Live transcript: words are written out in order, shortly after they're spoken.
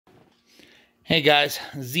Hey guys,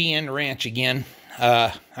 ZN Ranch again.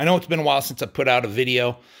 I know it's been a while since I put out a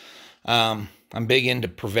video. I'm big into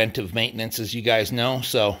preventive maintenance, as you guys know,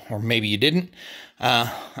 or maybe you didn't.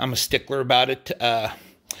 I'm a stickler about it.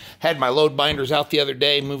 Had my load binders out the other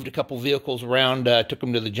day, moved a couple vehicles around, took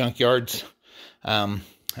them to the junkyards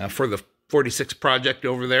for the 46 project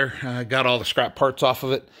over there. Got all the scrap parts off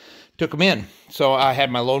of it, took them in. So I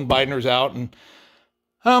had my load binders out, and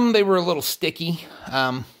they were a little sticky.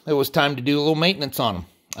 It was time to do a little maintenance on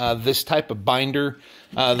them. This type of binder,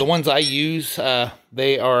 the ones I use,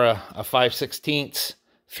 they are a 5/16,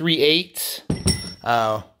 3/8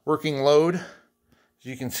 working load. As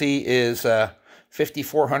you can see, is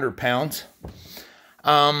 5,400 pounds.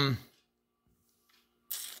 The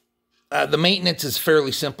maintenance is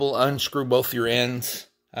fairly simple. Unscrew both your ends,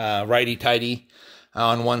 righty-tighty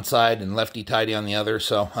on one side and lefty-tighty on the other.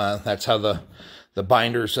 So that's how the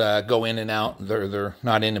binders go in and out. They're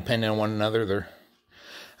not independent of one another. They're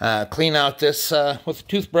clean out this with a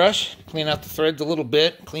toothbrush. Clean out the threads a little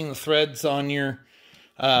bit. Clean the threads on your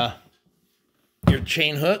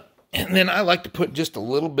chain hook. And then I like to put just a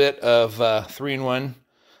little bit of 3-in-1,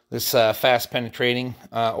 this fast penetrating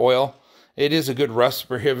oil. It is a good rust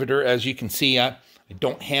prohibitor. As you can see, I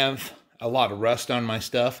don't have a lot of rust on my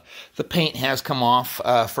stuff. The paint has come off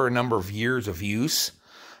for a number of years of use.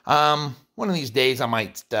 One of these days I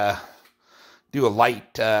might do a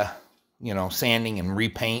light, sanding and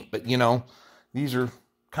repaint. But, these are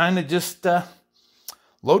kind of just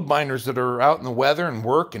load binders that are out in the weather and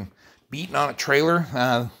work and beating on a trailer.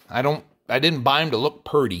 I didn't buy them to look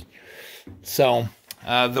pretty. So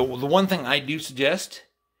the one thing I do suggest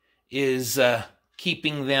is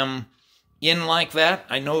keeping them in like that.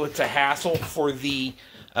 I know it's a hassle for the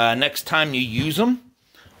next time you use them,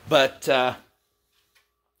 but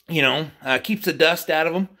keeps the dust out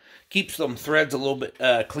of them, keeps them threads a little bit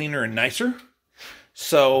cleaner and nicer.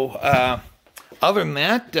 So other than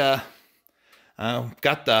that,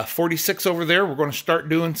 got the 46 over there. We're going to start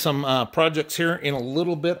doing some projects here in a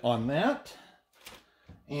little bit on that.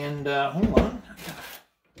 And hold on.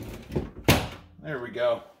 There we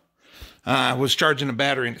go. I was charging a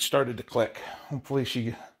battery and it started to click. Hopefully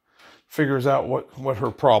she figures out what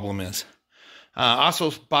her problem is.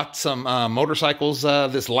 Also bought some motorcycles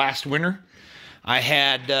this last winter. I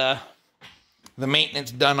had the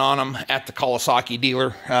maintenance done on them at the Kawasaki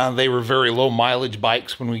dealer. They were very low mileage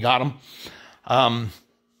bikes when we got them.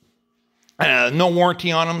 No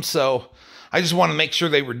warranty on them, so I just want to make sure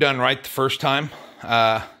they were done right the first time.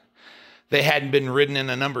 They hadn't been ridden in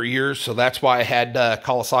a number of years, so that's why I had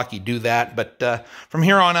Kawasaki do that. But from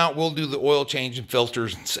here on out, we'll do the oil change and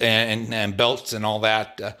filters and belts and all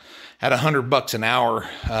that at $100 an hour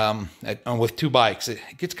with 2 bikes. It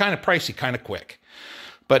gets kind of pricey kind of quick.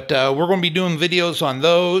 But we're going to be doing videos on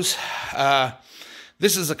those.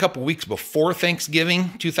 This is a couple weeks before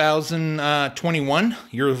Thanksgiving 2021,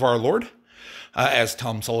 Year of Our Lord, as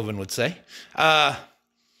Tom Sullivan would say.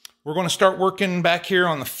 We're going to start working back here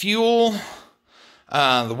on the fuel,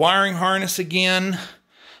 the wiring harness again.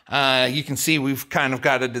 You can see we've kind of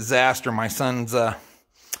got a disaster, my son's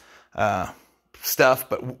stuff,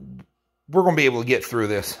 but we're going to be able to get through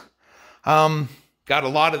this. Got a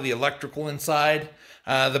lot of the electrical inside.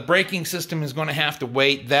 The braking system is going to have to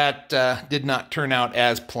wait. That did not turn out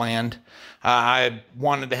as planned. I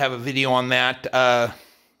wanted to have a video on that.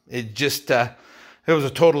 It was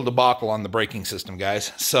a total debacle on the braking system,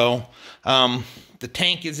 guys. So the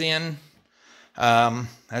tank is in.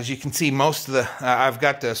 As you can see, most of I've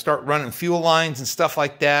got to start running fuel lines and stuff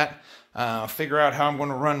like that. Figure out how I'm going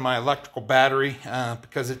to run my electrical battery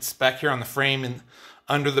because it's back here on the frame and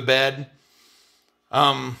under the bed.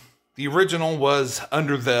 The original was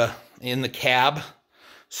in the cab.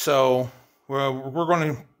 So we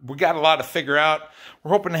got a lot to figure out.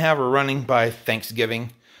 We're hoping to have her running by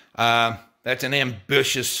Thanksgiving. That's an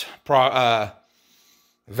ambitious,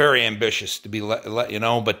 very ambitious to be let you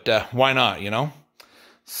know, but why not,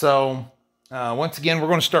 So once again, we're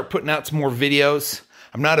going to start putting out some more videos.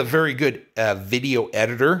 I'm not a very good video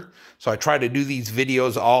editor, so I try to do these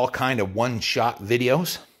videos all kind of one-shot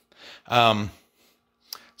videos.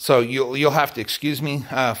 So you'll have to excuse me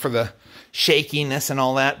for the shakiness and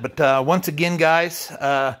all that. But once again, guys,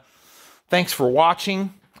 thanks for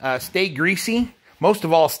watching. Stay greasy. Most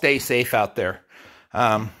of all, stay safe out there.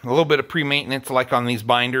 A little bit of pre-maintenance like on these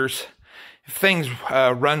binders. If things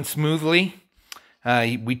run smoothly,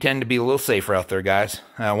 we tend to be a little safer out there, guys.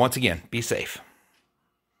 Once again, be safe.